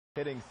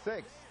hitting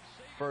 6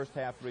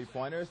 first-half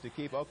three-pointers to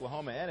keep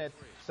Oklahoma in it.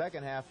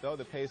 Second half, though,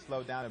 the pace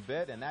slowed down a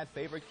bit, and that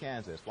favored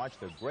Kansas. Watch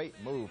the great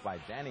move by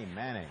Danny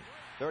Manning.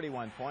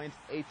 31 points,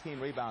 18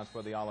 rebounds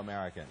for the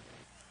All-American.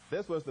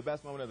 This was the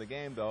best moment of the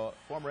game, though.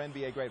 Former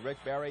NBA great Rick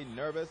Barry,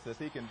 nervous as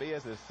he can be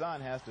as his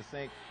son has to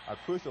sink a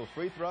crucial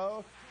free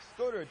throw.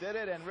 Scooter did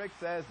it, and Rick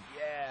says,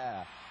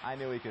 yeah, I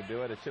knew he could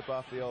do it, a chip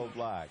off the old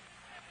block.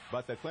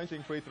 But the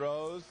clinching free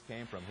throws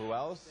came from who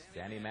else?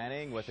 Danny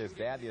Manning, with his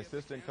dad, the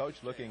assistant coach,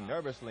 looking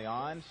nervously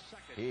on.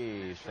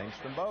 He sinks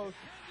them both.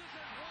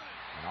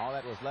 And all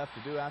that was left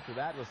to do after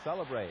that was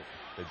celebrate.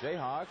 The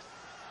Jayhawks,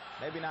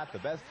 maybe not the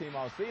best team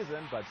all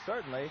season, but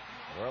certainly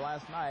they were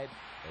last night.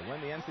 They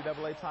win the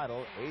NCAA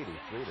title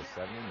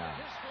 83-79.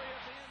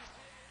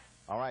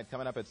 All right,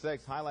 coming up at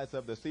 6, highlights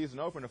of the season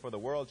opener for the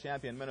world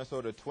champion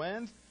Minnesota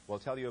Twins. We'll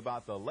tell you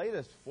about the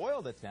latest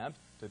foiled attempt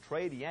to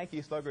trade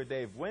Yankee slugger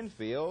Dave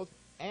Winfield.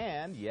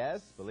 And,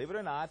 yes, believe it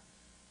or not,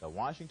 the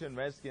Washington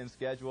Redskins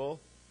schedule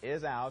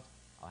is out.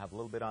 I'll have a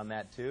little bit on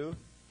that, too.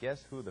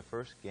 Guess who the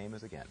first game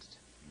is against?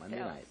 Monday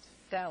night.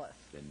 Dallas.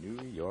 The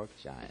New York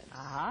Giants.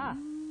 Aha.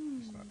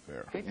 It's not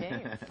fair. Good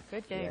game.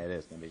 Good game. Yeah, it is.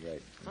 It's going to be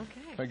great.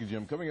 Okay. Thank you,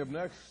 Jim. Coming up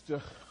next,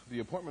 the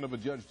appointment of a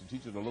judge to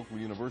teach at a local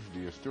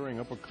university is stirring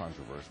up a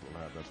controversy.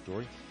 We'll have that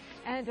story.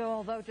 And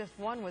although just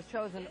one was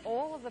chosen,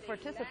 all of the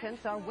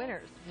participants are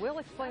winners. We'll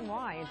explain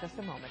why in just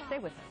a moment. Stay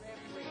with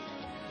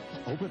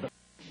us. Open the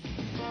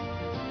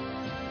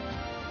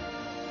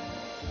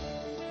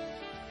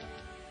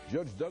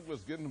Judge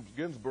Douglas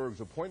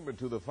Ginsburg's appointment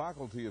to the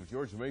faculty of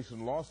George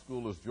Mason Law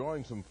School is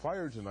drawing some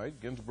fire tonight.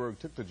 Ginsburg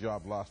took the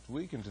job last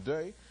week, and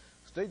today,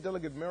 State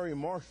Delegate Mary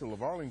Marshall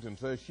of Arlington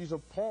says she's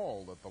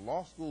appalled that the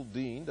law school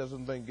dean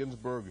doesn't think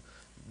Ginsburg's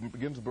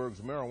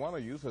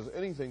marijuana use has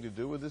anything to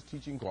do with his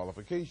teaching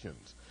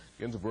qualifications.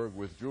 Ginsburg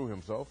withdrew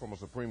himself from a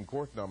Supreme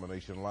Court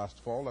nomination last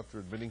fall after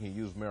admitting he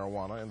used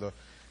marijuana in the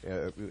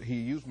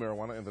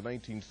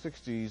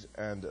 1960s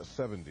and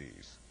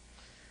 70s.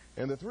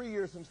 In the 3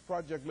 years since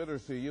Project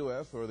Literacy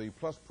US, or the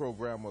PLUS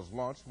program, was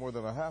launched, more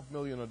than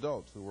 500,000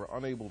 adults who were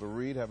unable to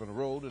read have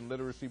enrolled in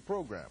literacy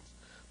programs.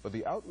 But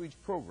the outreach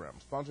program,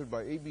 sponsored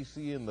by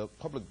ABC and the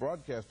Public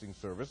Broadcasting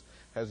Service,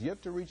 has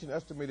yet to reach an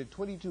estimated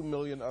 22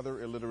 million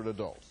other illiterate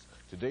adults.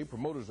 Today,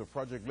 promoters of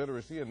Project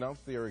Literacy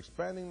announced they are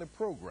expanding the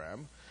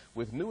program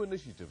with new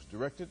initiatives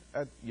directed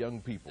at young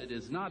people. It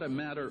is not a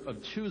matter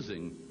of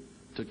choosing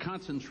to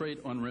concentrate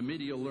on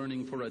remedial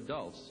learning for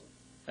adults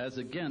as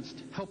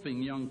against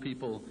helping young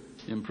people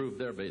improve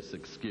their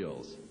basic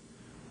skills.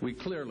 We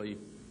clearly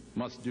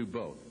must do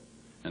both.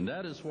 And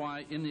that is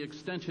why, in the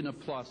extension of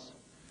PLUS,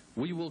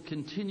 we will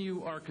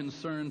continue our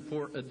concern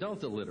for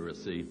adult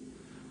illiteracy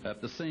at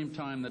the same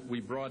time that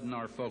we broaden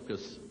our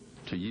focus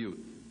to youth.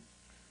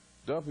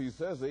 Duffy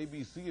says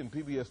ABC and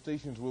PBS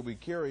stations will be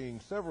carrying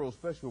several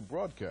special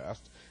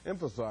broadcasts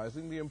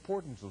emphasizing the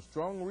importance of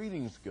strong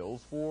reading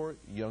skills for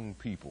young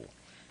people.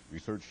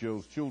 Research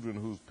shows children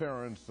whose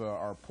parents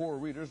are poor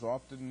readers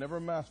often never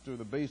master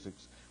the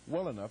basics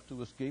well enough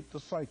to escape the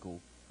cycle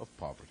of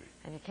poverty.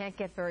 And you can't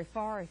get very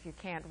far if you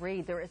can't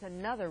read. There is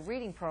another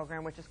reading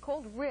program which is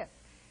called RIF,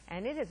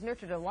 and it has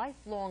nurtured a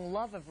lifelong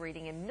love of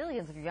reading in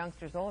millions of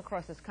youngsters all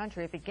across this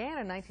country. It began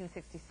in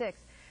 1966.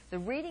 The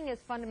Reading is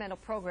Fundamental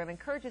program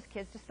encourages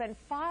kids to spend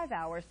 5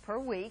 hours per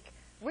week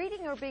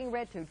reading or being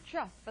read to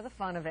just for the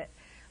fun of it.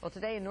 Well,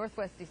 today in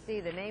Northwest D.C.,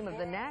 the name of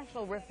the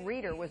National RIF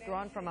Reader was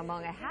drawn from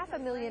among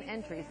 500,000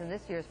 entries in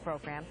this year's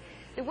program.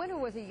 The winner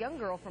was a young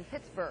girl from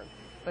Pittsburgh,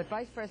 but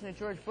Vice President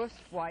George Bush's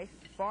wife,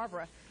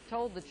 Barbara,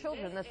 told the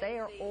children that they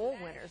are all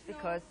winners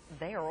because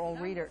they are all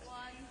readers.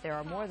 There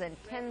are more than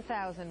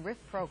 10,000 RIF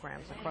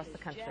programs across the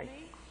country.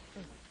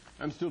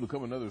 And still to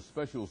come, another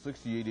special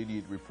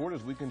 6888 report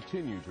as we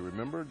continue to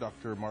remember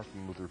Dr.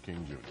 Martin Luther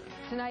King, Jr.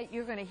 Tonight,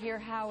 you're going to hear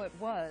how it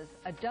was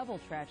a double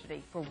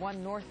tragedy for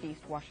one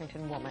Northeast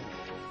Washington woman.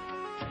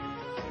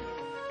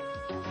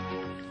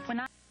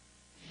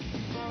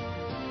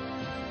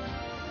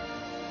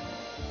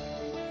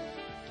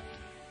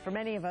 For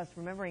many of us,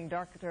 remembering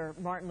Dr.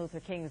 Martin Luther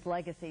King's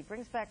legacy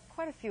brings back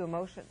quite a few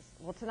emotions.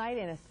 Well, tonight,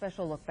 in a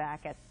special look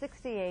back at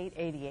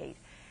 6888,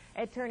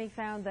 Ed Turney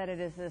found that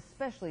it is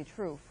especially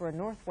true for a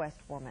Northwest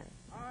woman.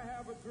 I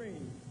have a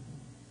dream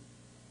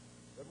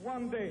that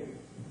one day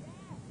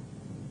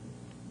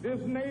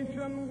this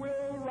nation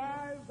will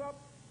rise up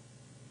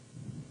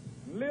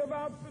and live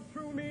out the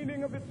true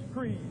meaning of its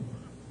creed.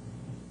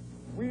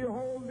 We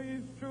hold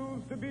these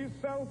truths to be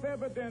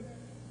self-evident,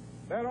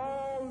 that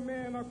all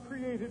men are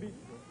created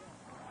equal.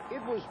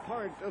 It was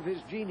part of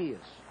his genius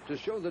to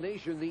show the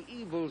nation the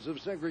evils of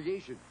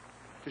segregation,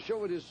 to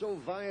show it is so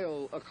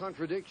vile a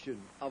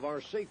contradiction of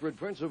our sacred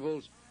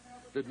principles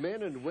that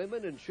men and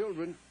women and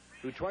children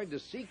who tried to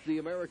seek the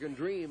American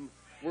dream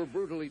were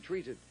brutally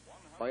treated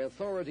by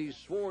authorities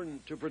sworn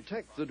to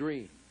protect the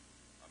dream.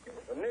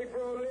 The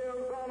Negro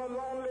lives on a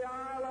lonely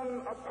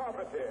island of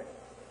poverty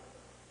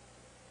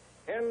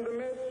in the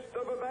midst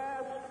of a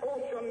vast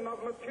ocean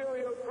of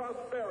material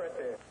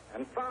prosperity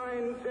and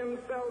finds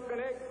himself in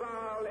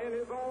exile in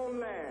his own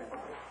land.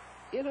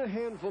 In a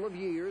handful of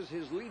years,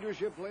 his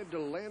leadership led to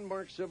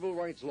landmark civil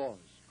rights laws,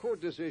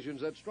 court decisions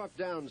that struck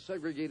down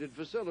segregated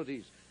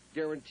facilities,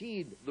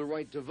 guaranteed the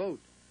right to vote.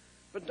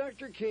 But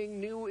Dr. King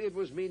knew it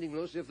was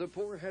meaningless if the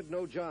poor had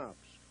no jobs,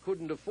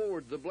 couldn't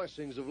afford the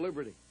blessings of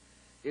liberty.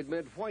 It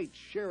meant whites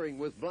sharing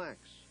with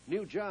blacks,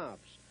 new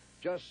jobs,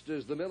 just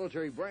as the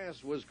military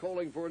brass was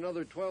calling for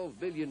another $12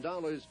 billion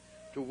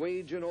to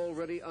wage an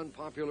already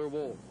unpopular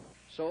war.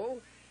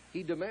 So,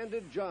 he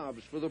demanded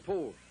jobs for the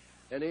poor,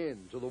 an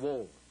end to the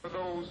war. For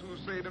those who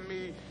say to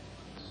me,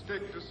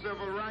 stick to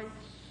civil rights,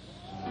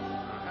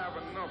 I have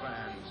another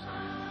answer.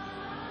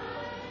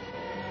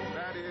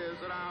 That is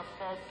that I've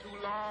fought too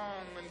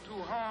long and too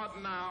hard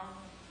now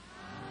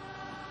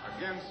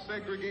against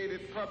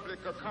segregated public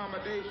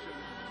accommodations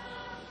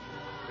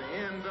to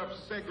end up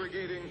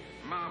segregating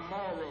my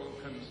moral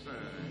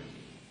concerns.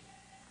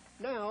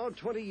 Now,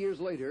 20 years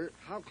later,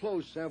 how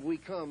close have we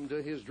come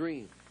to his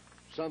dream?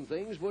 Some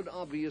things would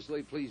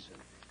obviously please him.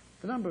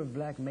 The number of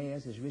black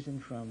mayors has risen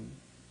from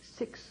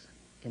 6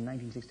 in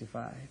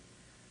 1965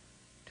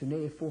 to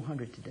nearly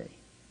 400 today.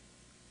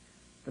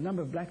 The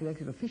number of black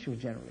elected officials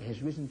generally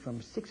has risen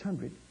from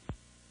 600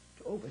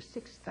 to over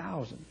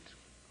 6,000.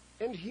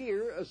 And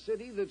here, a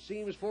city that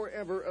seems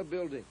forever a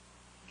building.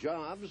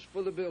 Jobs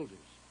for the builders.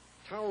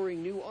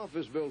 Towering new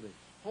office buildings,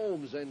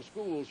 homes and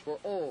schools for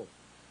all.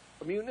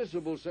 A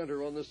municipal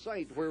center on the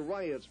site where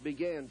riots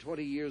began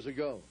 20 years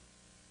ago.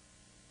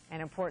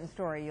 An important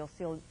story. You'll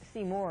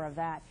see more of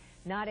that.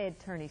 Not Ed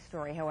Turney's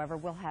story, however.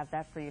 We'll have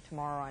that for you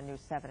tomorrow on News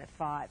 7 at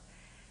 5.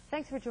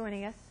 Thanks for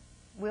joining us.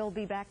 We'll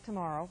be back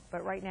tomorrow,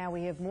 but right now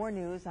we have more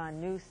news on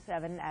News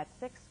 7 at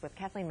 6 with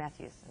Kathleen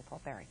Matthews and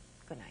Paul Berry.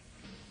 Good night.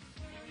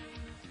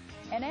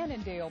 An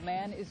Annandale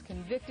man is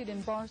convicted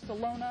in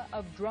Barcelona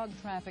of drug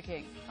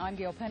trafficking. I'm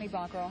Gail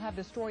Pennybacher. I'll have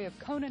the story of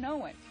Conan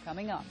Owen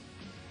coming up.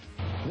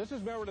 This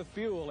is Meredith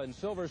Fuel in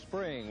Silver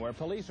Spring, where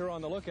police are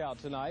on the lookout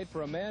tonight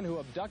for a man who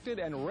abducted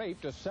and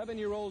raped a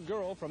 7-year-old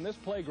girl from this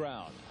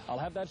playground. I'll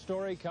have that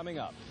story coming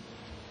up.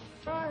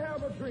 I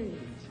have a dream.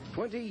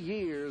 20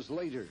 years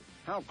later,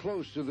 how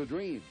close to the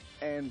dream?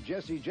 And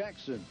Jesse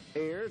Jackson,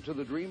 heir to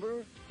the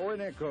dreamer or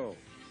an echo?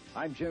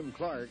 I'm Jim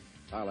Clark.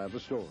 I'll have the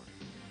story.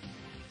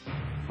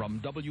 From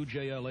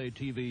WJLA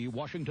TV,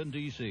 Washington,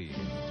 D.C.,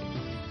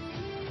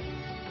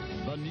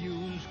 the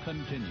news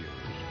continues.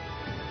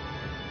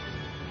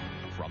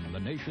 From the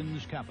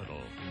nation's capital,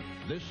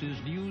 this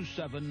is News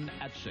 7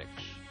 at 6.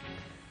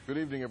 Good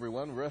evening,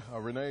 everyone.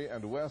 Renee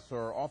and Wes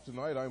are off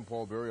tonight. I'm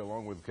Paul Berry,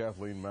 along with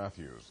Kathleen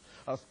Matthews.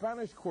 A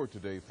Spanish court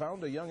today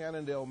found a young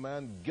Annandale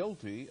man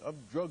guilty of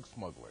drug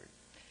smuggling.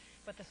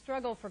 But the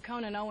struggle for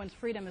Conan Owen's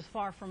freedom is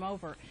far from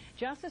over.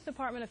 Justice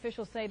Department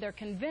officials say they're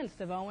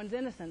convinced of Owen's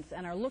innocence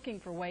and are looking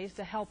for ways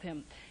to help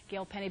him.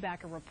 Gail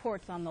Pennybacher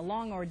reports on the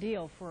long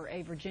ordeal for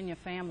a Virginia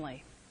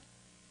family.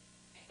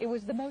 It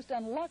was the most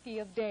unlucky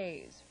of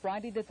days,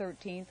 Friday the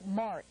 13th,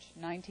 March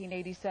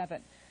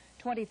 1987.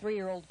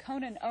 23-year-old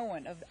Conan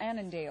Owen of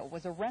Annandale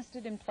was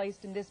arrested and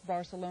placed in this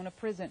Barcelona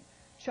prison,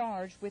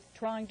 charged with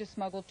trying to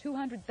smuggle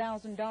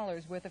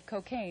 $200,000 worth of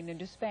cocaine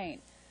into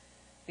Spain.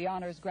 The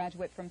honors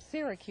graduate from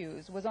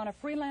Syracuse was on a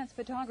freelance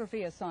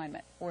photography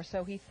assignment, or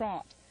so he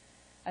thought.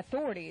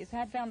 Authorities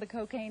had found the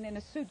cocaine in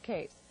a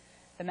suitcase.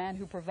 The man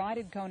who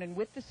provided Conan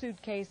with the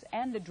suitcase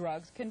and the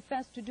drugs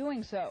confessed to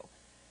doing so.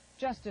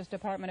 Justice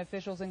Department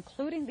officials,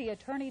 including the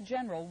Attorney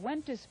General,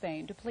 went to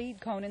Spain to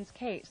plead Conan's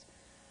case.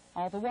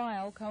 All the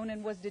while,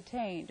 Conan was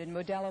detained in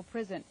Modelo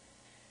prison.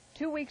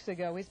 2 weeks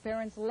ago, his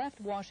parents left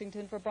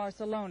Washington for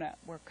Barcelona,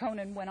 where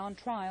Conan went on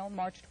trial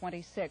March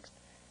 26th.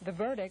 The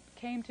verdict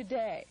came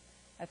today.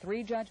 A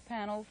 3-judge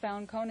panel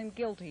found Conan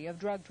guilty of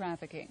drug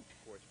trafficking.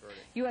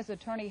 U.S.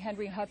 Attorney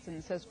Henry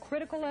Hudson says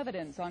critical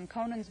evidence on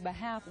Conan's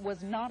behalf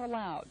was not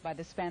allowed by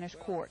the Spanish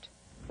court.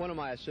 One of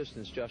my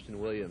assistants, Justin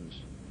Williams,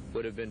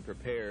 would have been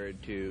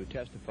prepared to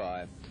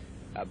testify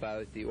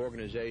about the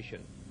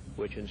organization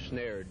which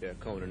ensnared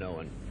Conan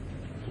Owen.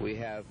 We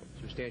have a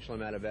substantial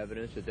amount of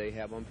evidence that they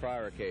have on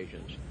prior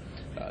occasions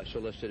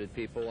solicited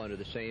people under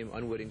the same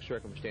unwitting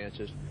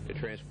circumstances to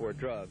transport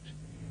drugs.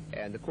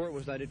 And the court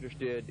was not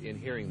interested in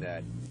hearing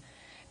that.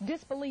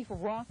 Disbelief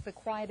rocked the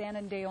quiet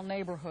Annandale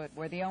neighborhood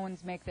where the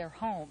Owens make their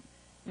home.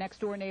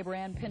 Next-door neighbor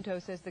Ann Pinto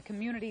says the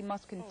community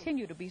must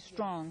continue to be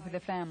strong for the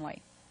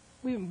family.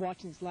 We've been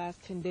watching these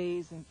last 10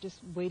 days and just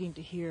waiting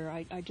to hear.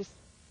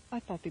 I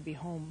thought they'd be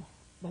home,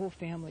 the whole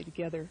family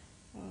together,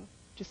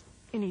 just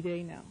any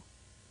day now.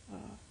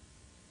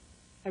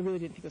 I really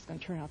didn't think it was going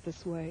to turn out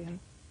this way, and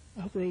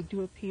I hope they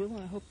do appeal,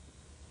 and I hope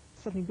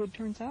something good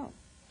turns out.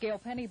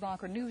 Gail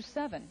Pennybacher, News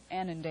 7,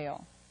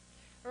 Annandale.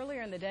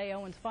 Earlier in the day,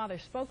 Owen's father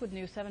spoke with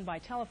News 7 by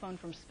telephone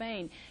from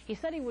Spain. He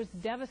said he was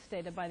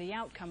devastated by the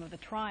outcome of the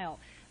trial.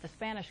 The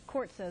Spanish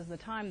court says the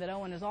time that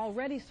Owen has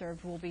already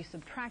served will be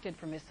subtracted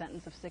from his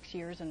sentence of 6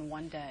 years and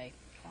 1 day.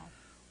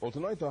 Well,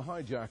 tonight the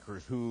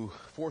hijackers who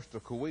forced a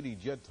Kuwaiti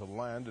jet to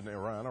land in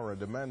Iran are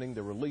demanding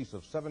the release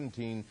of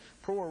 17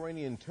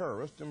 pro-Iranian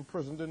terrorists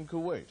imprisoned in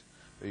Kuwait.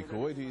 The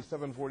Kuwaiti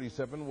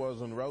 747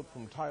 was en route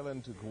from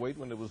Thailand to Kuwait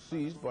when it was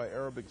seized by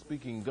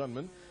Arabic-speaking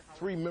gunmen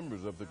 3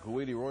 members of the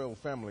Kuwaiti royal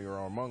family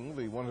are among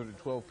the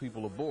 112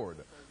 people aboard.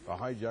 The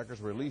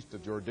hijackers released a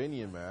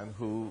Jordanian man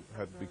who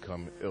had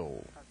become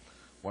ill.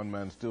 One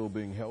man still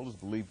being held is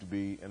believed to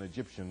be an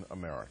Egyptian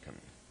American.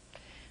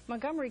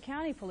 Montgomery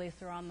County police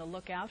are on the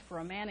lookout for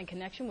a man in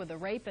connection with the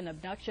rape and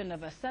abduction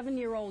of a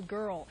 7-year-old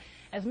girl.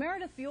 As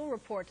Meredith Buell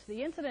reports,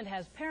 the incident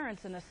has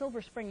parents in the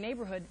Silver Spring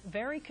neighborhood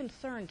very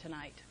concerned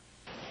tonight.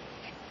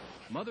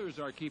 Mothers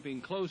are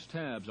keeping close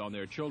tabs on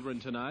their children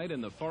tonight in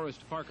the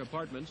Forest Park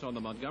Apartments on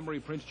the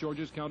Montgomery-Prince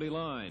George's County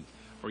line.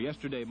 For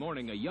yesterday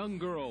morning, a young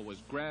girl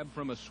was grabbed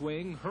from a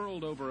swing,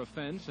 hurled over a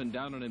fence and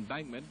down an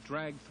embankment,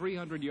 dragged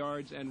 300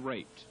 yards and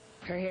raped.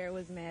 Her hair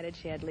was matted.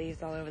 She had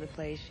leaves all over the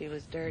place. She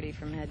was dirty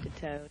from head to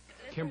toe.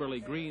 Kimberly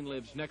Green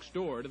lives next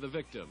door to the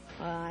victim.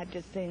 Well, I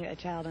just think a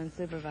child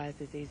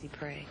unsupervised is easy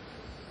prey.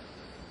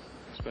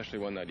 Especially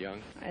when that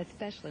young?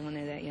 Especially when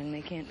they're that young.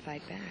 They can't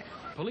fight back.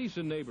 Police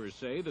and neighbors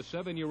say the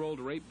 7-year-old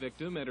rape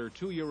victim and her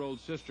 2-year-old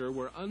sister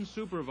were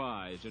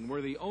unsupervised and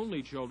were the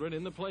only children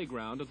in the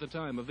playground at the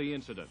time of the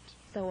incident.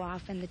 So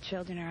often the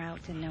children are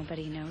out and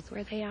nobody knows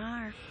where they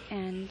are,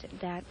 and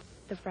that's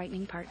the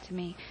frightening part to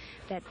me,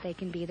 that they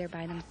can be there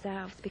by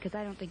themselves, because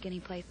I don't think any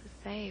place is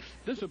safe.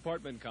 This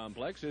apartment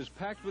complex is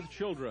packed with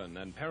children,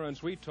 and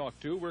parents we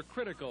talked to were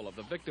critical of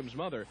the victim's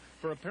mother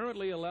for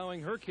apparently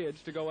allowing her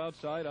kids to go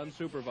outside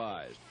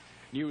unsupervised.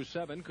 News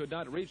 7 could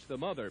not reach the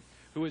mother,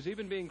 who is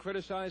even being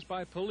criticized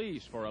by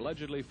police for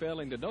allegedly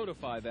failing to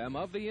notify them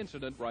of the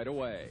incident right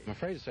away. I'm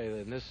afraid to say that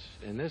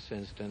in this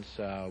instance,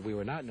 we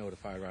were not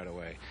notified right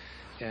away.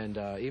 And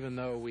even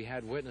though we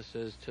had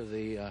witnesses to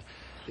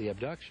the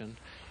abduction,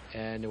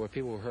 and there were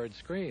people who heard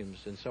screams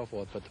and so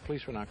forth, but the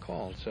police were not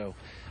called, so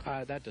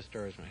that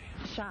disturbs me.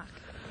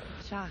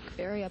 Shock,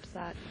 very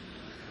upset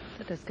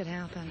that this could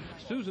happen.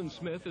 Susan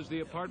Smith is the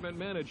apartment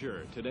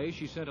manager. Today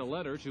she sent a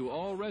letter to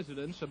all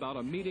residents about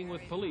a meeting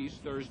with police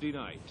Thursday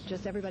night.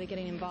 Just everybody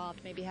getting involved,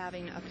 maybe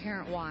having a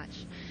parent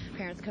watch,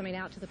 parents coming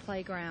out to the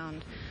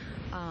playground,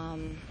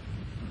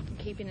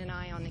 keeping an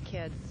eye on the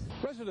kids.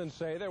 Residents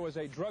say there was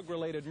a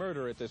drug-related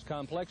murder at this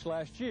complex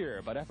last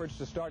year, but efforts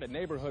to start a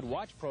neighborhood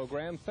watch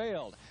program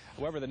failed.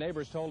 However, the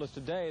neighbors told us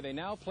today they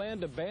now plan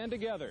to band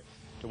together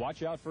to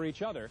watch out for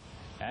each other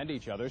and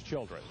each other's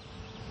children.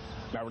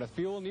 Meredith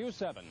Buell, News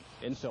 7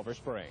 in Silver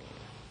Spring.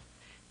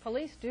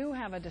 Police do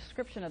have a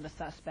description of the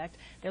suspect.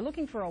 They're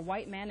looking for a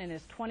white man in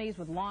his 20s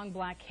with long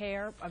black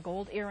hair, a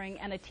gold earring,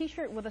 and a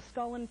T-shirt with a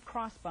skull and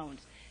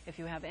crossbones. If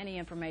you have any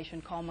information,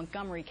 call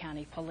Montgomery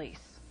County Police.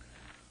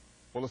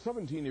 Well, a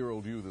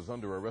 17-year-old youth is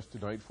under arrest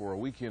tonight for a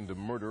weekend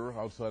murder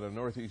outside a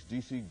Northeast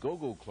D.C.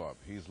 go-go club.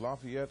 He's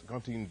Lafayette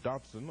Gunting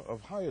Dotson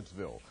of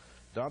Hyattsville.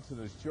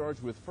 Dotson is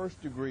charged with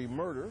first-degree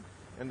murder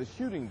and the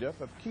shooting death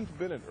of Keith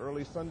Bennett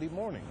early Sunday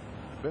morning.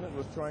 Bennett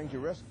was trying to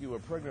rescue a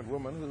pregnant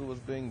woman who was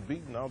being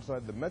beaten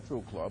outside the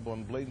Metro Club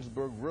on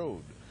Bladensburg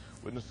Road.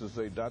 Witnesses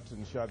say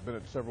Dotson shot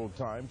Bennett several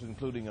times,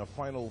 including a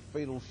final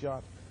fatal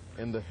shot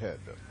in the head.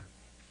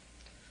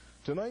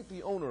 Tonight,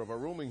 the owner of a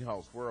rooming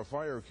house where a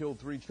fire killed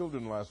 3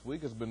 children last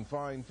week has been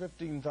fined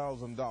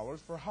 $15,000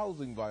 for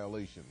housing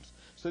violations.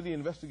 City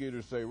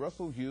investigators say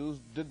Russell Hughes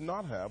did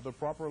not have the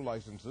proper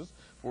licenses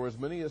for as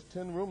many as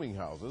 10 rooming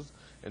houses,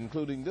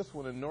 including this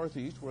one in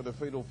Northeast where the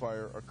fatal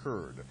fire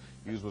occurred.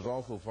 Hughes was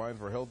also fined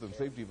for health and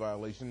safety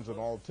violations in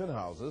all 10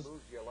 houses.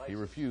 He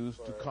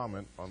refused to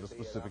comment on the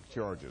specific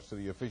charges.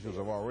 City officials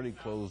have already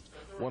closed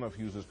one of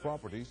Hughes's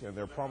properties, and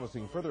they're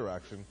promising further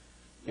action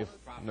if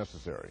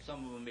necessary.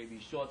 Some of them may be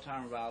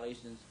short-term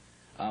violations.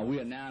 We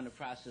are now in the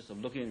process of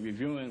looking and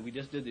reviewing. We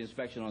just did the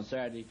inspection on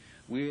Saturday.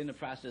 We're in the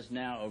process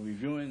now of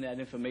reviewing that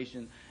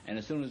information, and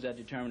as soon as that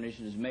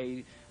determination is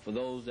made, for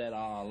those that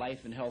are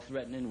life and health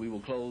threatening, we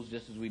will close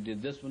just as we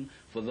did this one.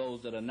 For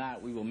those that are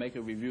not, we will make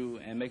a review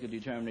and make a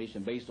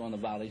determination based on the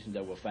violations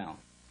that were found.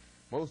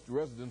 Most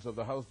residents of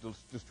the house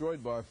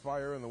destroyed by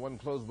fire and the one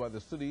closed by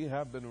the city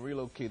have been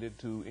relocated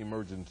to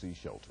emergency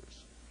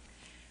shelters.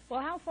 Well,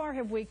 how far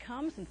have we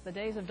come since the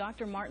days of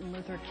Dr. Martin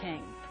Luther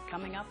King?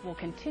 Coming up, we'll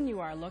continue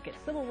our look at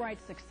civil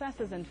rights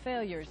successes and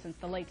failures since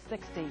the late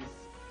 60s.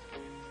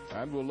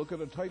 And we'll look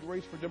at a tight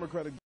race for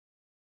Democratic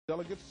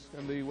delegates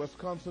in the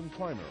Wisconsin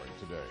primary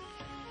today.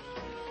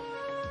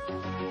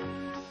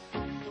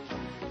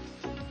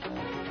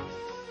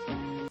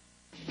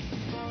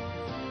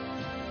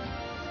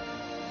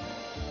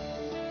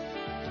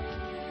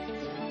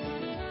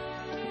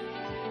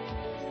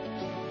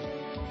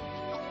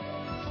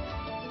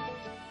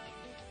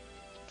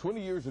 20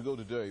 years ago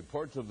today,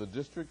 parts of the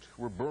district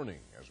were burning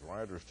as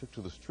rioters took to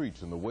the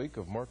streets in the wake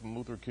of Martin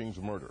Luther King's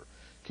murder.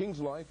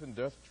 King's life and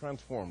death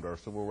transformed our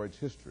civil rights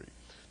history.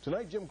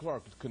 Tonight, Jim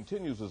Clark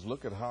continues his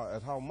look at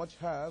how much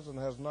has and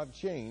has not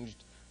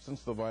changed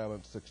since the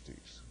violent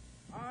 60s.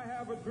 I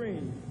have a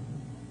dream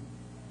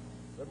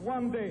that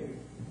one day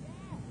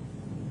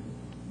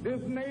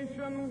this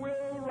nation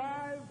will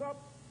rise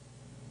up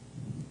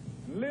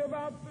and live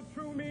out the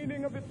true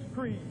meaning of its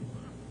creed.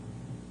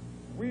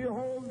 We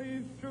hold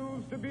these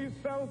truths to be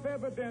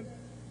self-evident,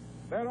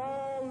 that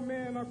all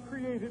men are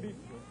created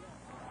equal.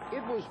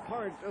 It was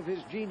part of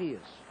his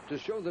genius to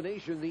show the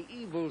nation the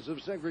evils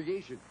of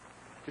segregation,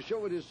 to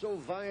show it is so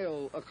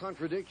vile a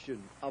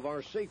contradiction of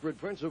our sacred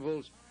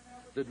principles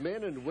that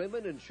men and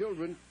women and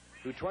children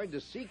who tried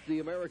to seek the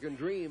American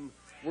dream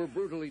were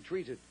brutally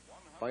treated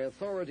by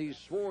authorities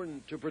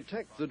sworn to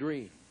protect the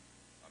dream.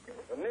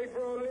 The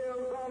Negro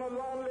lives on a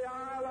lonely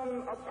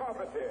island of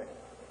poverty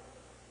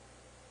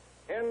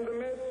in the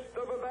midst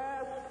of a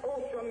vast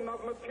ocean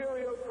of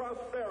material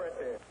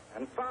prosperity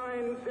and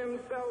finds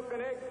himself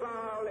in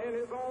exile in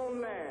his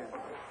own land.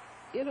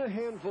 In a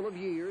handful of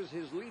years,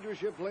 his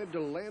leadership led to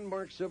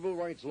landmark civil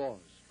rights laws,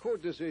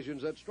 court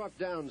decisions that struck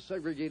down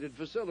segregated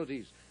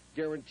facilities,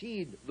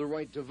 guaranteed the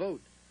right to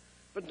vote.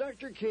 But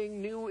Dr.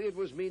 King knew it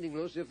was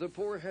meaningless if the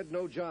poor had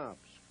no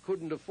jobs,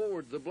 couldn't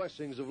afford the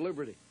blessings of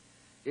liberty.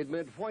 It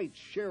meant whites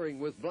sharing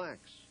with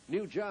blacks,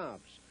 new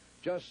jobs,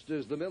 just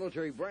as the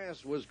military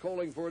brass was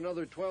calling for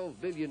another $12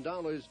 billion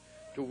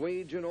to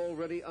wage an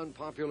already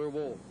unpopular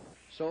war.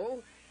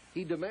 So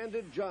he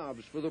demanded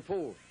jobs for the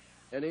poor,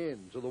 an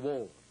end to the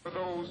war. For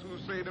those who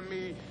say to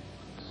me,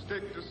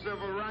 stick to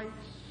civil rights,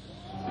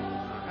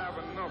 I have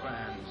another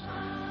answer.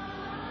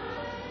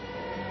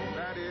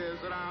 That is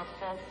that I've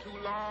fought too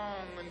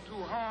long and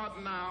too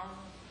hard now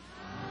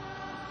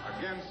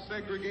against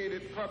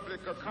segregated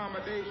public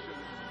accommodations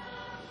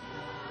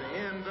to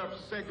end up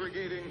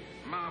segregating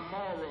my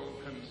moral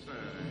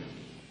concerns.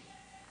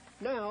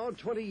 Now,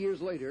 20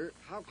 years later,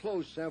 how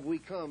close have we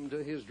come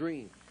to his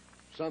dream?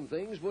 Some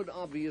things would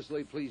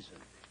obviously please him.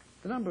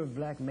 The number of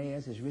black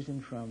mayors has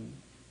risen from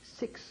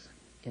 6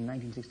 in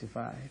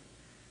 1965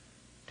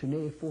 to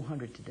nearly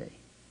 400 today.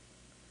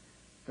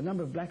 The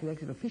number of black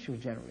elected officials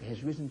generally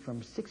has risen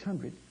from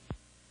 600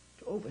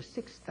 to over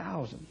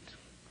 6,000.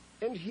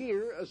 And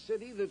here, a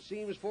city that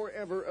seems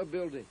forever a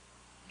building.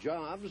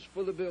 Jobs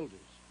for the builders.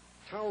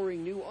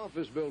 Towering new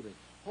office buildings.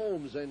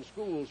 Homes and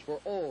schools for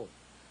all.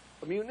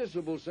 A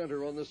municipal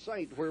center on the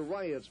site where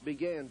riots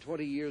began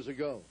 20 years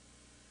ago.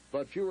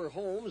 But fewer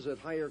homes at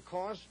higher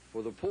cost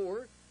for the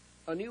poor.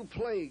 A new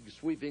plague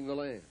sweeping the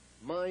land.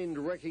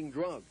 Mind-wrecking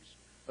drugs.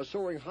 A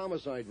soaring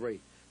homicide rate.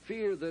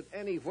 Fear that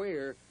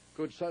anywhere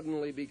could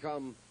suddenly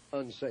become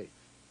unsafe.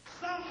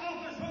 Some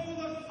office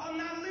holders are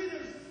not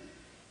leaders.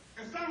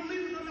 And some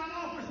leaders are not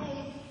office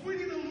holders. We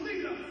need a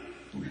leader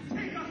who can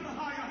take us to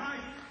higher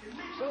heights.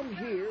 Some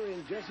hear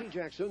in Jesse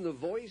Jackson the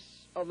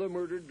voice of the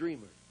murdered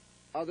dreamer.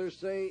 Others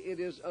say it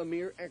is a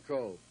mere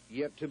echo,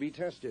 yet to be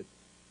tested.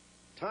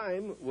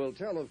 Time will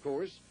tell, of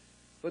course,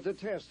 but the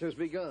test has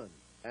begun,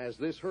 as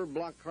this Herb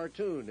Block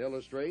cartoon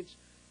illustrates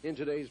in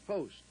today's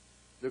Post.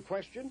 The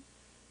question,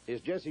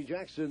 is Jesse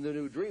Jackson the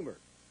new dreamer,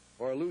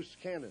 or a loose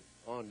cannon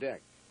on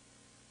deck?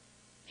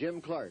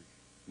 Jim Clark,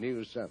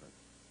 News 7.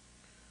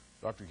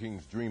 Dr.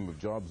 King's dream of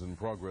jobs and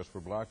progress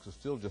for blacks is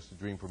still just a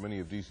dream for many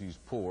of D.C.'s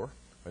poor.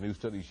 A new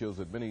study shows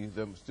that many of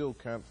them still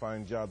can't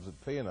find jobs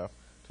that pay enough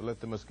to let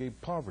them escape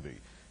poverty.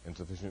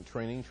 Insufficient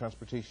training,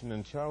 transportation,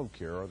 and child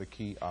care are the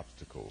key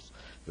obstacles.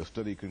 The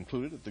study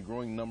concluded that the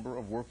growing number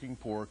of working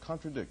poor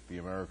contradict the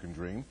American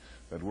dream,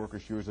 that work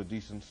assures a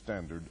decent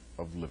standard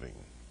of living.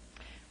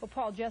 Well,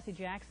 Paul, Jesse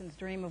Jackson's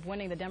dream of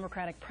winning the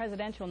Democratic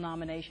presidential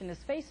nomination is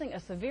facing a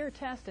severe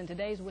test in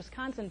today's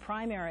Wisconsin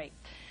primary.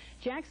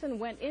 Jackson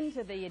went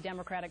into the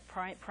Democratic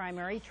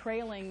primary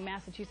trailing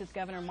Massachusetts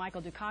Governor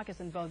Michael Dukakis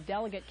in both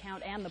delegate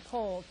count and the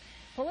polls.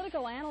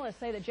 Political analysts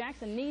say that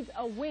Jackson needs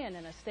a win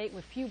in a state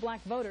with few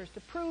black voters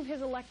to prove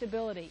his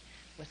electability.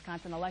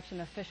 Wisconsin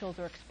election officials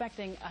are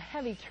expecting a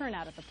heavy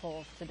turnout at the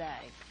polls today.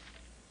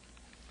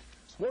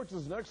 Sports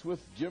is next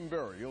with Jim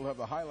Berry. He'll have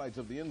the highlights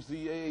of the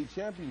NCAA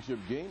Championship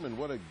Game, and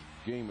what a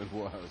game it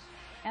was.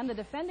 And the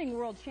defending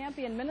world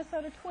champion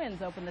Minnesota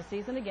Twins open the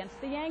season against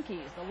the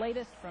Yankees. The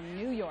latest from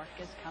New York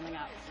is coming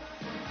up.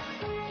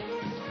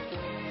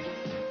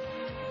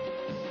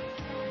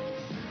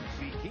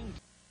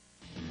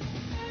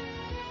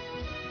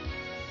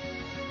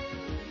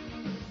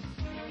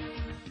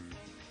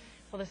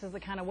 Well, this is the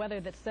kind of weather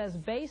that says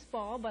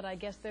baseball, but I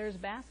guess there's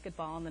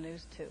basketball in the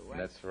news too, right?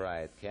 That's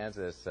right.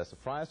 Kansas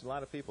surprised a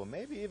lot of people,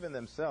 maybe even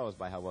themselves,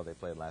 by how well they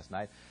played last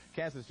night.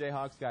 Kansas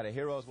Jayhawks got a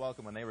hero's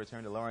welcome when they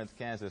returned to Lawrence,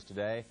 Kansas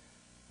today.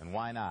 And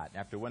why not?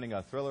 After winning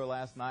a thriller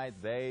last night,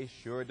 they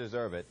sure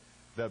deserve it.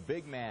 The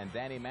big man,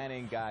 Danny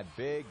Manning, got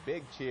big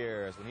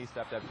cheers when he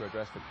stepped up to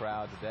address the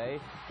crowd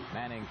today.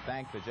 Manning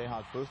thanked the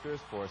Jayhawk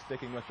boosters for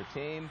sticking with the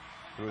team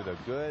through the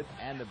good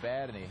and the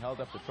bad, and he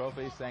held up the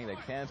trophy, saying that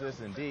Kansas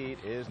indeed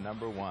is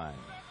 #1.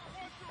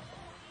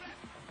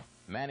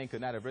 Manning could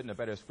not have written a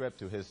better script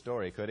to his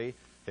story, could he?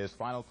 His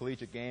final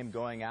collegiate game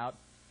going out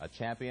a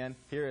champion.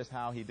 Here is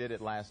how he did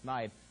it last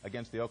night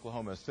against the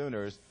Oklahoma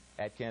Sooners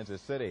at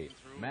Kansas City.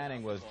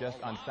 Manning was just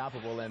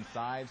unstoppable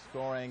inside,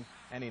 scoring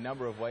any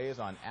number of ways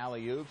on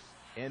alley-oops,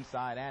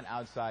 inside and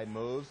outside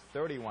moves,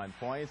 31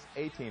 points,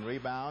 18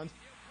 rebounds,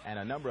 and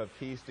a number of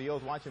key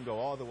steals. Watch him go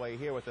all the way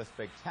here with a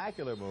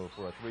spectacular move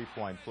for a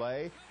three-point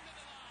play.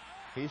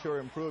 He sure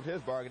improved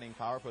his bargaining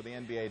power for the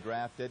NBA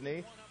draft, didn't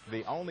he?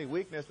 The only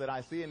weakness that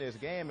I see in his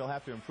game, he'll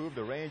have to improve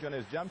the range on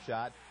his jump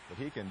shot, but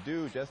he can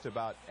do just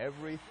about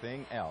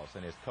everything else,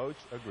 and his coach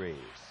agrees.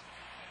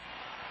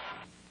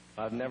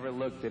 I've never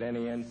looked at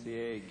any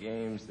NCAA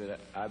games that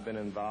I've been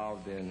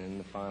involved in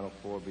the Final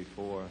Four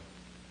before.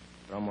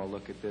 But I'm going to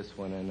look at this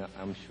one, and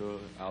I'm sure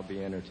I'll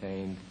be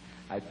entertained.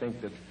 I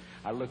think that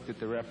I looked at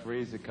the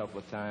referees a couple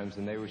of times,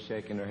 and they were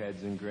shaking their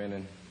heads and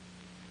grinning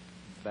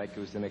like it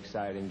was an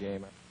exciting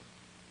game.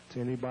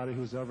 To anybody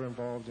who's ever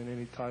involved in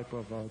any type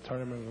of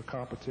tournament or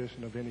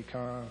competition of any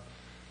kind,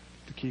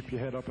 to keep your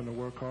head up and to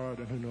work hard,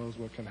 and who knows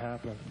what can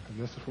happen. And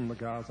this is from the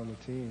guys on the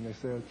team. They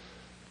said,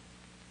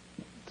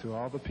 to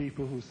all the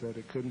people who said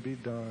it couldn't be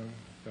done,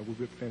 that we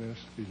would finish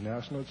the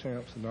national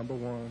champs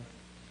 #1,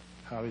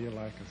 how do you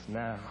like us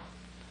now?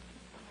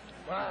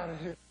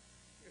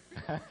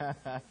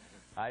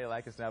 How you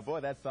like us now? Boy,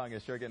 that song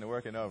is sure getting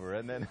working over,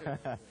 isn't it?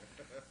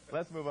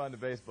 Let's move on to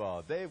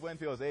baseball. Dave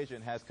Winfield's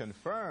agent has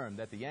confirmed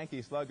that the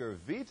Yankee slugger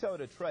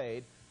vetoed a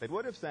trade that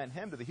would have sent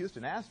him to the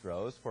Houston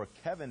Astros for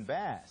Kevin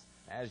Bass.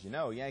 As you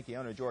know, Yankee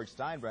owner George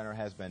Steinbrenner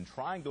has been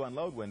trying to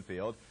unload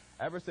Winfield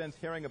ever since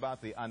hearing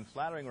about the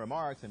unflattering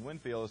remarks in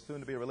Winfield's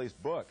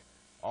soon-to-be-released book.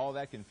 All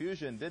that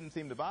confusion didn't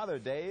seem to bother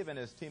Dave and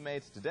his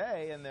teammates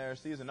today in their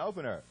season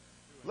opener.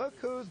 Look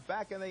who's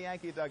back in the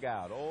Yankee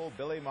dugout, old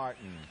Billy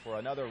Martin, for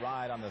another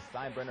ride on the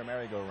Steinbrenner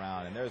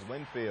merry-go-round. And there's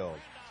Winfield,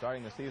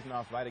 starting the season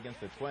off right against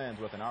the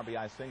Twins with an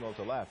RBI single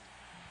to left.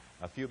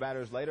 A few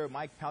batters later,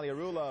 Mike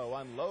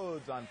Pagliarulo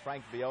unloads on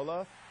Frank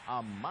Viola,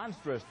 a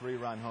monstrous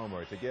 3-run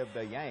homer to give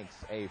the Yanks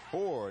a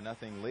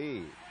 4-0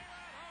 lead.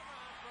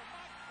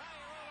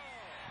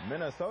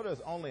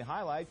 Minnesota's only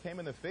highlight came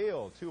in the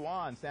field. 2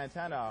 on,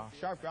 Santana,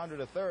 sharp grounder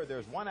to third.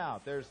 There's 1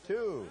 out, there's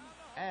 2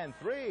 and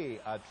 3.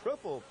 A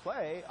triple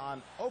play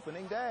on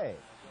opening day.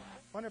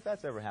 Wonder if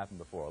that's ever happened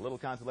before. A little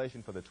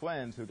consolation for the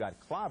Twins, who got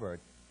clobbered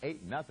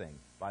 8-0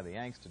 by the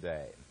Yanks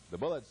today. The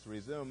Bullets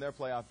resume their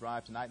playoff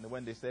drive tonight in the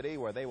Windy City,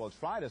 where they will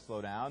try to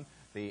slow down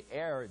the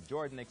Air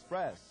Jordan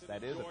Express.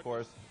 That is, of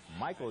course,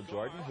 Michael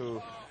Jordan, who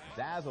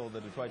dazzled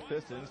the Detroit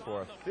Pistons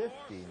for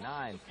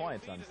 59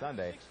 points on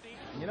Sunday.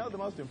 You know the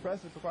most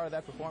impressive part of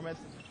that performance?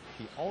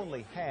 He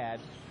only had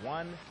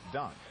 1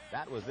 dunk.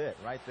 That was it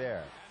right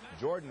there.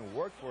 Jordan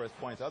worked for his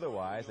points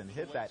otherwise and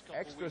hit that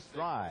extra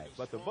stride.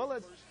 But the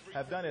Bullets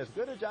have done as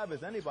good a job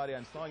as anybody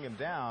on slowing him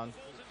down,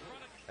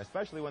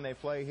 especially when they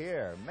play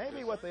here.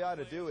 Maybe what they ought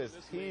to do is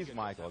tease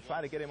Michael, try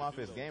to get him off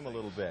his game a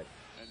little bit.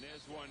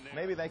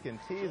 Maybe they can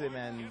tease him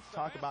and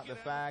talk about the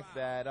fact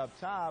that up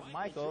top,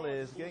 Michael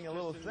is getting a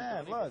little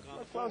thin. Look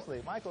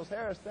closely. Michael's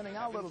hair is thinning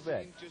out a little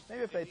bit.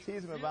 Maybe if they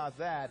tease him about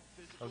that,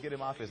 they'll get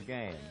him off his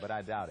game, but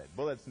I doubt it.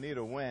 Bullets need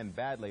a win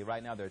badly.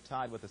 Right now, they're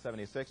tied with the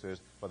 76ers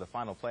for the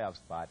final playoff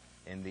spot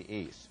in the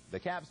East. The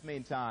Caps,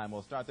 meantime,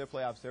 will start their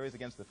playoff series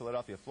against the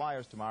Philadelphia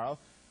Flyers tomorrow.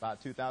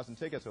 About 2,000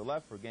 tickets are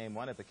left for Game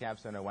 1 at the Cap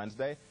Center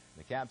Wednesday.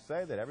 The Caps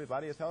say that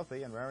everybody is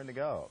healthy and raring to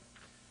go.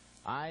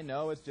 I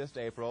know it's just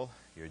April.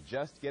 You're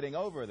just getting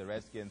over the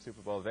Redskins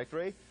Super Bowl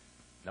victory.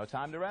 No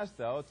time to rest,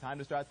 though. Time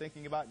to start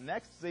thinking about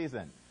next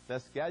season. The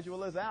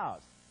schedule is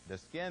out. The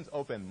Skins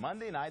open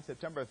Monday night,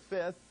 September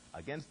 5th,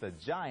 against the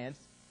Giants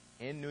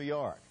in New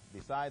York.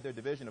 Beside their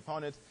division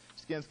opponents,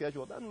 Skins'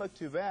 schedule doesn't look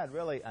too bad,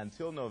 really,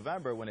 until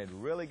November, when it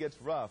really gets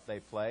rough. They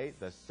play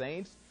the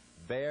Saints,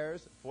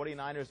 Bears,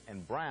 49ers,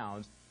 and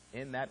Browns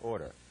in that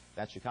order.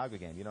 That Chicago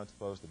game, you don't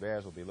suppose the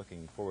Bears will be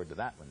looking forward to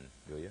that one,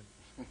 do you?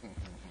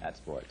 That's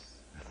sports.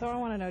 So I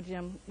want to know,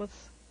 Jim,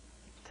 let's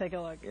take a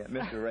look. Yeah,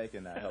 Mr. Ray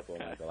can help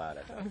Michael out.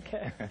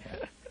 Okay.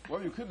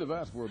 Well, you couldn't have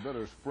asked for a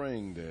better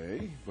spring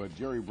day, but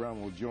Jerry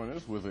Brown will join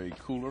us with a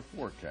cooler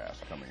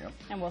forecast coming up.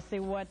 And we'll see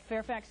what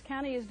Fairfax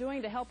County is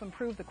doing to help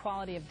improve the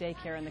quality of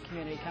daycare in the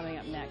community coming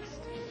up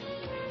next.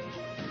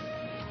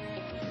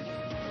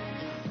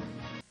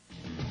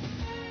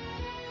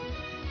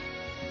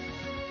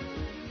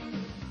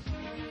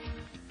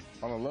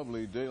 On a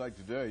lovely day like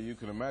today, you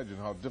can imagine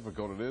how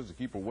difficult it is to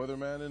keep a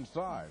weatherman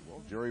inside.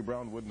 Well, Jerry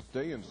Brown wouldn't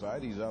stay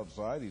inside. He's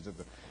outside. He's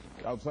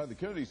outside the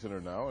Kennedy Center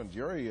now. And,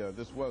 Jerry,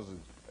 this was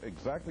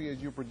exactly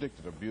as you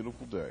predicted, a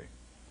beautiful day.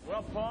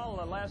 Well,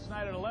 Paul, last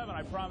night at 11,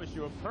 I promised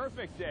you a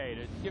perfect day,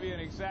 to give you an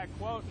exact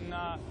quote, and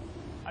I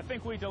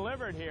think we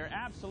delivered here.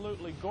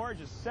 Absolutely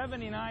gorgeous.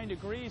 79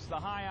 degrees, the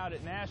high out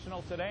at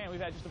National today, and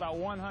we've had just about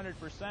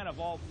 100% of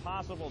all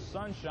possible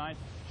sunshine.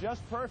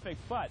 Just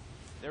perfect, but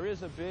there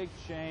is a big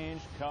change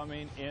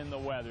coming in the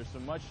weather,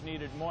 some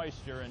much-needed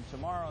moisture, and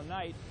tomorrow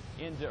night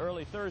into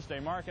early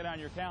Thursday, mark it on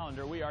your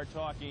calendar, we are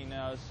talking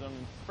some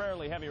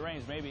fairly heavy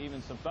rains, maybe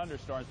even some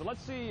thunderstorms. But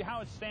let's see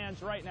how it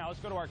stands right now. Let's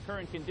go to our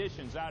current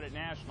conditions out at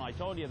National. I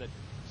told you that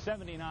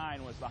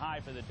 79 was the high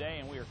for the day,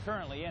 and we are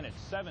currently in at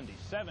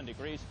 77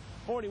 degrees,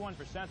 41%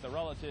 the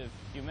relative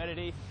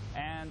humidity,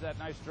 and that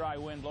nice dry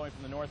wind blowing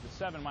from the north at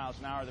 7 miles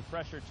an hour. The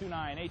pressure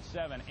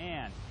 2987,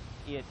 and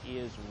it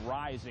is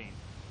rising.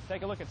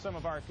 Take a look at some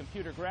of our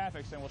computer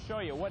graphics, and we'll show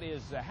you what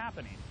is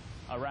happening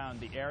around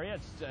the area.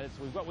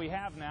 It's what we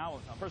have now.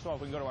 First of all,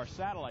 if we can go to our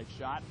satellite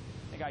shot,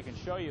 I think I can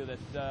show you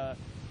that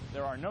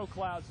there are no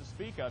clouds to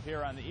speak of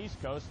here on the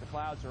East Coast. The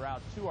clouds are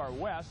out to our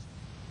west,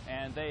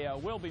 and they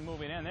will be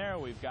moving in. There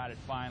we've got it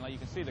finally. You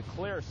can see the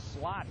clear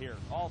slot here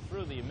all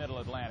through the middle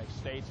Atlantic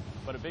states,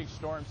 but a big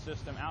storm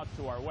system out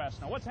to our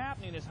west. Now what's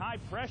happening is high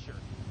pressure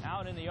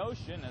out in the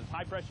ocean, and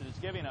high pressure that's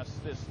giving us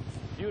this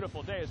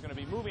beautiful day is going to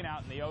be moving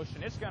out in the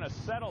ocean. It's going to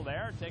settle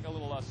there, take a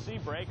little sea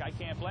break. I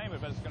can't blame it,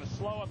 but it's going to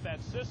slow up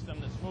that system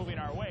that's moving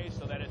our way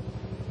so that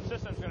the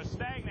system's going to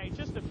stagnate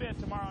just a bit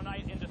tomorrow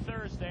night into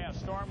Thursday. A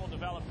storm will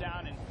develop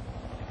down in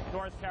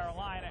North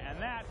Carolina,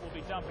 and that will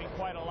be dumping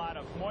quite a lot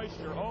of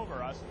moisture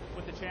over us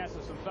with the chance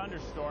of some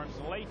thunderstorms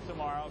late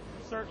tomorrow,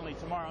 certainly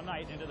tomorrow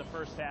night into the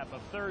first half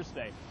of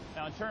Thursday.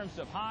 Now, in terms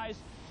of highs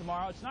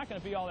tomorrow, it's not going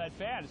to be all that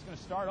bad. It's going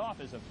to start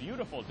off as a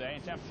beautiful day,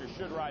 and temperatures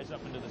should rise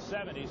up into the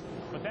 70s.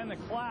 But then the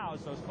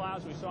clouds, those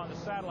clouds we saw in the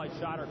satellite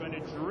shot, are going to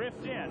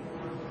drift in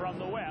from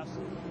the west,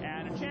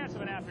 and a chance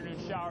of an afternoon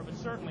shower, but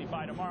certainly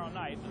by tomorrow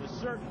night, the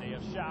certainty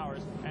of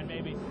showers and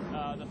maybe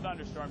the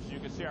thunderstorms. You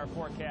can see our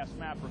forecast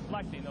map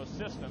reflecting those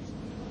systems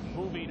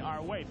moving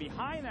our way.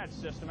 Behind that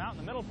system, out in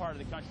the middle part of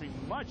the country,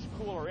 much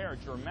cooler air,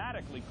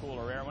 dramatically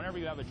cooler air. Whenever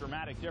you have a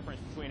dramatic difference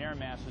between air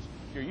masses,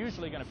 you're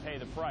usually going to pay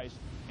the price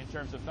in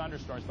terms of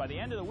thunderstorms. By the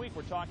end of the week,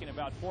 we're talking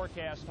about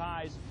forecast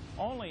highs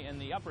only in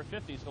the upper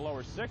 50s to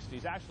lower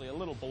 60s, actually a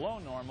little below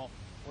normal.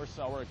 We're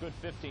a good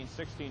 15,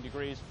 16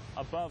 degrees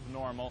above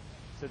normal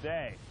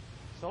today.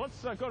 So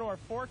let's go to our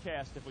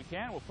forecast if we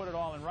can. We'll put it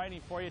all in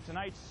writing for you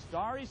tonight.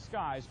 Starry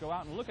skies. Go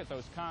out and look at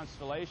those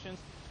constellations.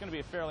 It's going to be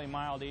a fairly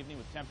mild evening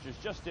with temperatures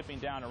just dipping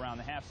down around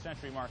the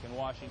half-century mark in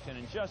Washington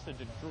and just a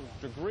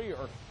degree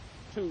or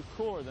two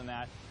cooler than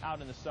that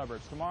out in the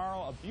suburbs.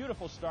 Tomorrow, a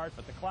beautiful start,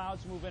 but the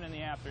clouds move in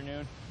the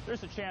afternoon.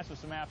 There's a chance of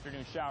some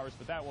afternoon showers,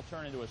 but that will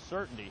turn into a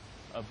certainty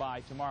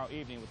by tomorrow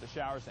evening with the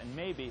showers and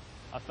maybe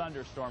a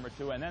thunderstorm or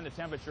two. And then the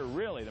temperature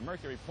really, the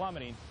mercury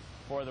plummeting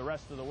for the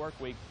rest of the work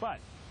week. But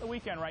the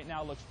weekend right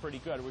now looks pretty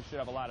good. We should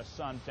have a lot of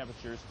sun,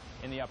 temperatures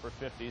in the upper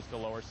 50s to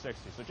lower 60s.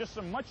 So just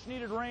some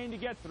much-needed rain to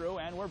get through,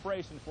 and we're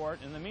bracing for it.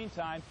 In the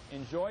meantime,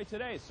 enjoy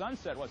today.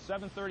 Sunset,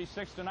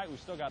 7:36 tonight? We've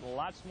still got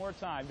lots more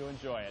time to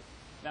enjoy it.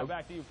 Now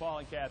back to you, Paul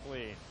and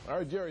Kathleen. All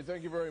right, Jerry,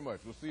 thank you very much.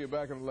 We'll see you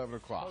back at 11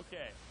 o'clock.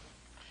 Okay.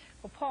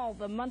 Well, Paul,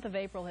 the month of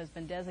April has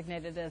been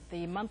designated as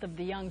the month of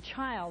the young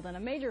child, and a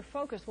major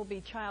focus will be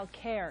child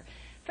care.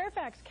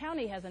 Fairfax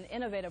County has an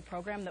innovative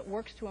program that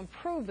works to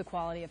improve the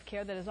quality of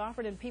care that is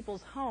offered in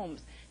people's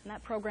homes, and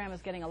that program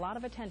is getting a lot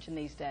of attention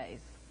these days.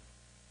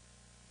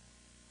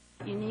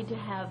 You need to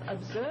have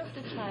observed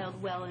the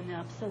child well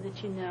enough so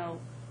that you know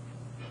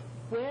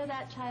where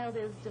that child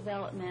is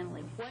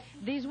developmentally.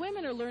 These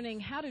women are learning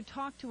how to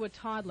talk to a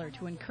toddler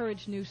to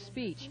encourage new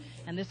speech,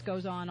 and this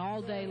goes on all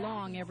day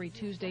long every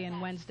Tuesday and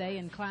Wednesday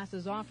in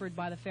classes offered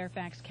by the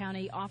Fairfax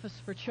County Office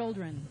for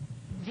Children.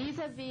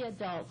 Vis-a-vis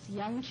adults,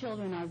 young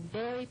children are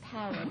very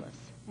powerless,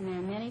 and there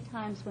are many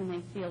times when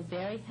they feel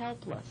very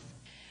helpless.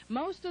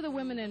 Most of the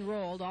women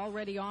enrolled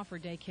already offer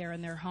daycare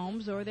in their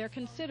homes, or they're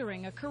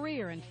considering a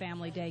career in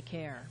family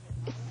daycare.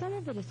 Some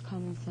of it is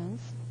common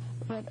sense,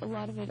 but a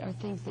lot of it are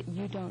things that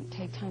you don't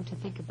take time to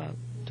think about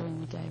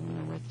during the day when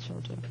you're with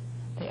children.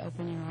 They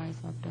open your eyes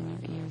up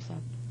and your ears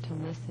up to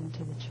listen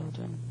to the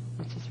children,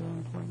 which is really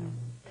important.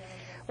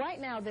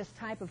 Right now, this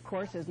type of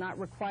course is not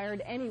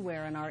required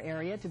anywhere in our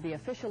area to be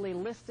officially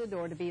listed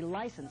or to be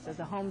licensed as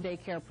a home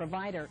daycare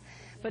provider.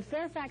 But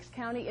Fairfax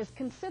County is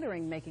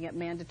considering making it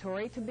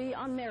mandatory to be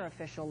on their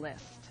official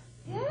list.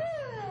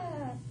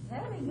 Yeah,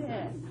 very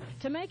good.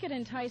 To make it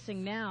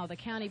enticing now, the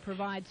county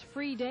provides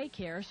free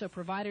daycare so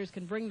providers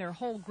can bring their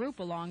whole group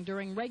along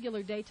during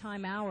regular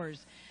daytime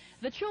hours.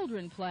 The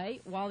children play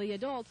while the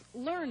adults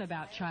learn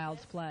about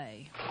child's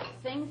play.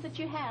 Things that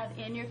you have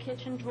in your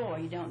kitchen drawer.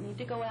 You don't need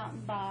to go out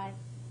and buy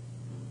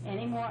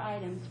any more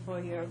items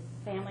for your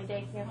family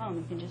daycare home.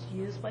 You can just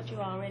use what you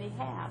already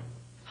have.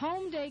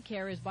 Home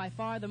daycare is by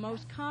far the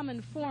most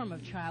common form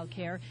of child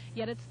care,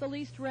 yet it's the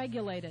least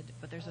regulated.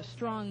 But there's a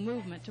strong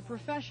movement to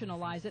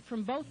professionalize it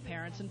from both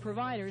parents and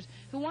providers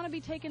who want to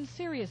be taken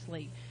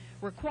seriously.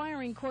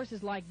 Requiring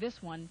courses like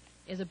this one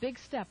is a big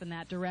step in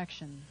that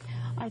direction.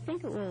 I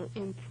think it will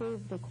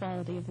improve the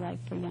quality of life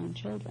for young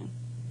children.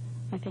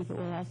 I think it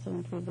will also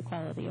improve the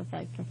quality of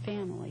life for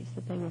families,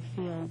 that they will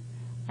feel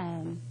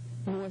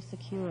more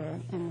secure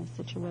in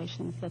the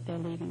situations that they're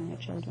leaving their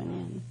children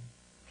in.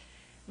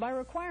 By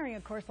requiring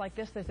a course like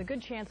this, there's a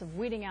good chance of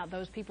weeding out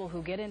those people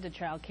who get into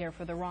child care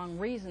for the wrong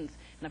reasons.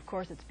 And of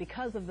course, it's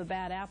because of the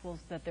bad apples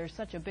that there's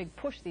such a big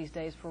push these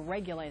days for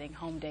regulating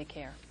home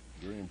daycare.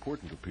 Very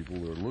important to people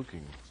who are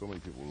looking, so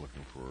many people are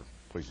looking for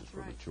places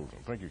for their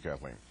children. Thank you,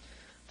 Kathleen.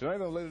 Tonight on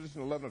the late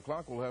edition, 11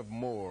 o'clock, we'll have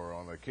more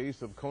on the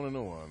case of Conan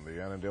Owen,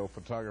 the Annandale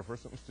photographer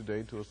sentenced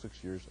today to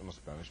 6 years in a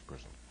Spanish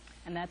prison.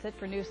 And that's it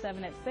for News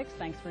 7 at 6.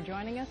 Thanks for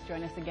joining us.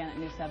 Join us again at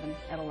News 7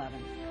 at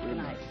 11. Good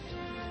night.